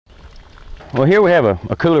Well, here we have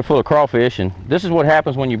a cooler full of crawfish, and this is what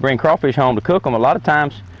happens when you bring crawfish home to cook them. A lot of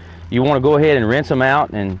times you want to go ahead and rinse them out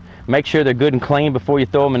and make sure they're good and clean before you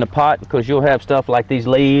throw them in the pot, because you'll have stuff like these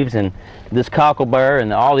leaves and this cockleburr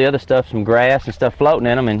and all the other stuff, some grass and stuff floating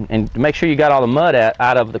in them, and make sure you got all the mud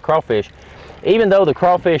out of the crawfish. Even though the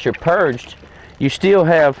crawfish are purged, you still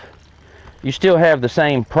have the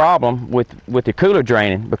same problem with the cooler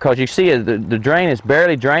draining, because you see the drain is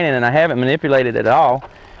barely draining, and I haven't manipulated it at all.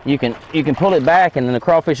 You can pull it back, and then the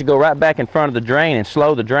crawfish will go right back in front of the drain and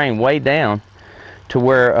slow the drain way down to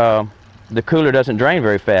where the cooler doesn't drain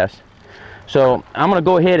very fast. So I'm going to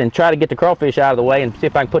go ahead and try to get the crawfish out of the way and see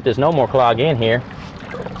if I can put this Nomor-Clog in here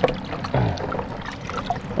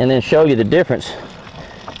and then show you the difference.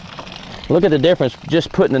 Look at the difference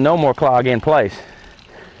just putting the Nomor-Clog in place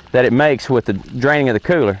that it makes with the draining of the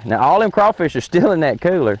cooler. Now all them crawfish are still in that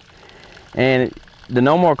cooler, and the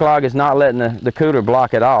Nomor-Clog is not letting the cooler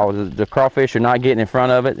block at all. The crawfish are not getting in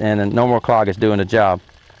front of it, and the Nomor-Clog is doing the job.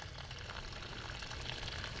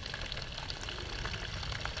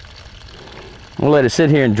 We'll let it sit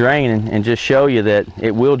here and drain and just show you that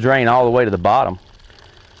it will drain all the way to the bottom.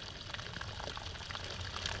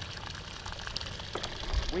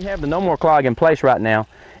 We have the Nomor-Clog in place right now,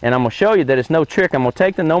 and I'm going to show you that it's no trick. I'm going to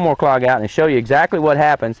take the Nomor-Clog out and show you exactly what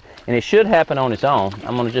happens, and it should happen on its own.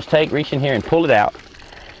 I'm going to just reach in here and pull it out,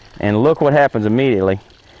 and look what happens immediately.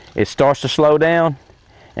 It starts to slow down,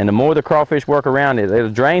 and the more the crawfish work around it, it'll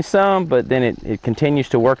drain some, but then it continues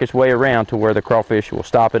to work its way around to where the crawfish will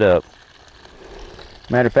stop it up.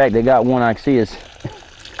 Matter of fact, they got one I can see his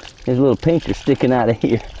little pincher sticking out of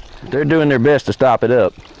here. They're doing their best to stop it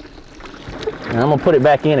up. And I'm going to put it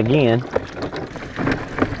back in again.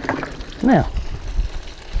 Now,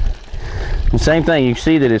 the same thing, you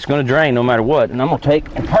see that it's going to drain no matter what. And I'm going to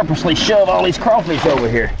take and purposely shove all these crawfish over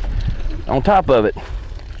here on top of it,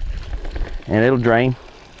 and it'll drain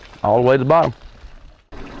all the way to the bottom.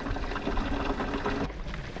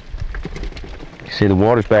 You see the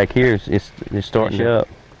water's back here, it's starting up.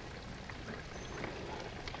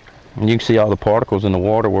 And you can see all the particles in the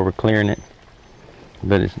water where we're clearing it.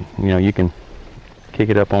 But it's, you know, you can kick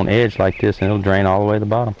it up on edge like this and it'll drain all the way to the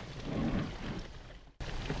bottom.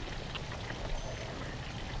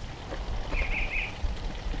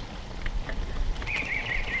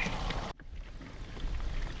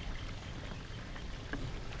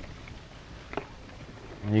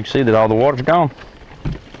 And you can see that all the water's gone.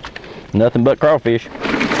 Nothing but crawfish.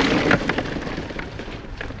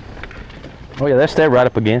 Oh yeah, that's right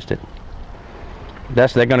up against it.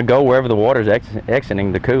 They're going to go wherever the water's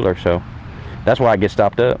exiting the cooler, so that's why it gets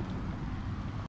stopped up.